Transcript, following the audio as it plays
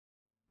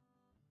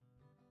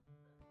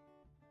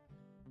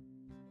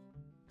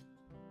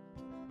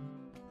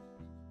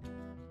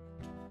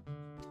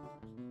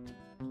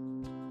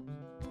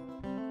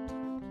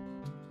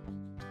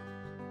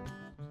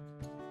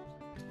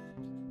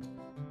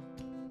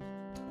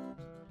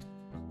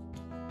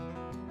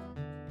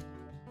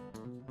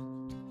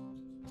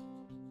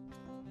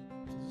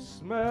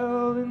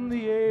smell in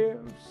the air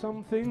of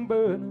something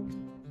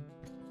burning.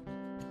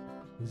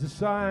 There's a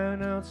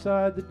sign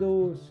outside the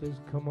door says,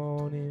 come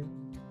on in.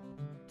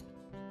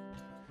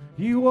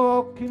 You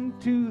walk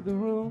into the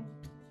room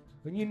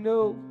and you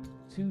know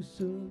too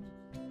soon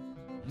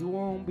you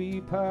won't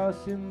be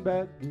passing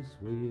back this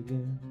way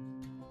again.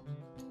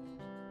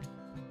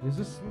 There's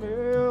a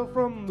smell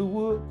from the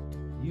wood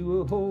you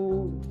were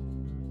holding.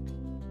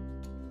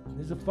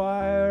 There's a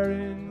fire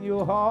in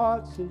your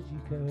heart says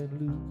you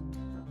can't lose.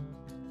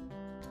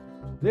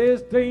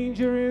 There's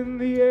danger in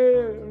the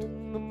air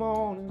in the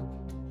morning.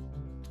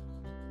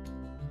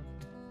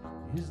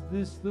 Is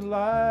this the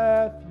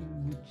life you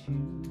would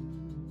choose?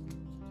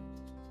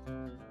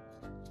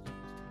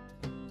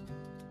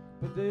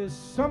 But there's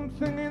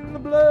something in the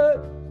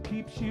blood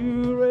keeps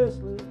you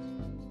restless.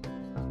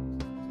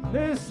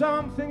 There's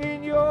something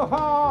in your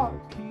heart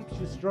keeps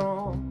you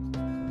strong.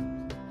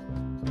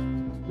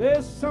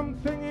 There's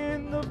something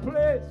in the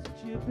place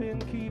that you've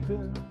been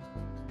keeping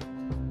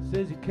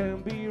says it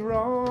can't be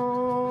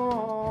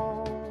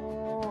wrong.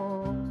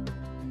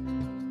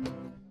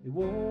 It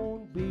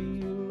won't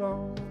be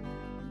long.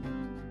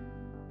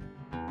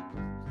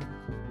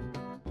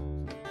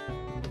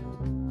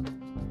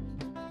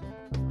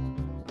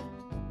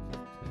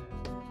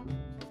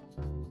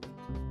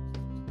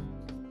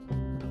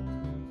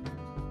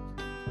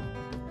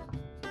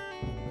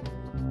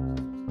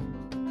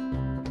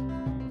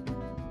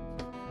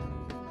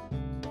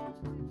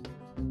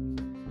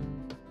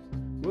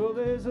 Well,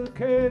 there's a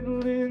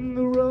candle in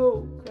the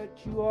road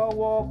that you are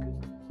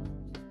walking.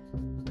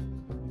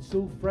 It's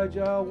so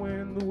fragile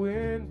when the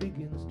wind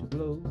begins to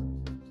blow.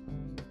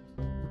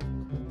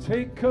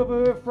 Take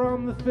cover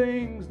from the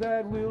things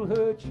that will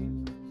hurt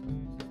you.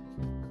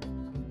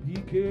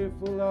 Be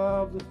careful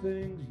of the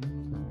things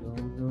you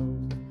don't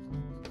know.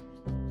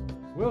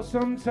 Well,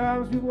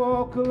 sometimes we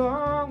walk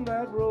along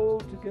that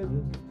road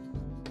together.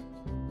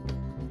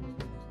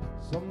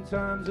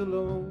 Sometimes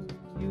alone,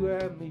 you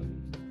and me.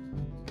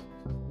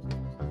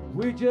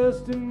 We're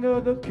just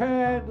another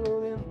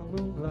candle in the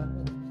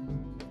moonlight,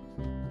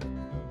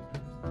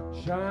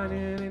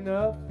 shining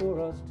enough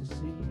for us to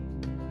see.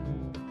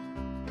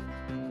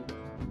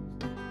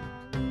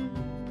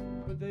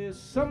 But there's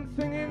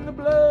something in the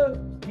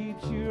blood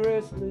keeps you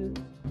restless.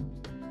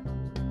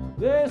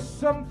 There's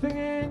something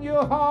in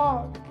your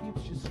heart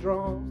keeps you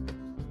strong.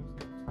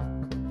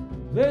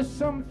 There's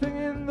something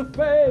in the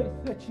faith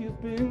that you've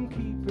been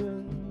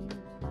keeping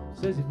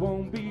says it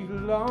won't be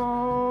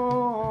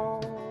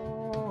long.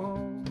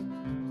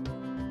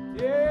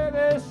 Yeah,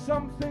 there's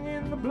something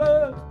in the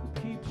blood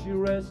that keeps you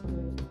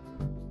restless.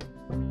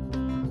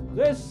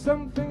 There's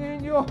something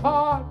in your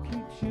heart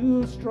keeps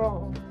you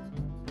strong.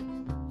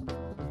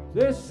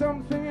 There's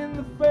something in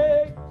the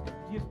faith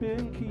you've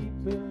been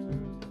keeping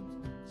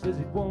says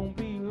it won't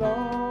be long.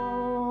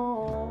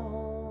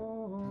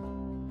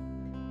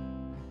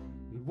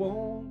 It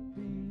won't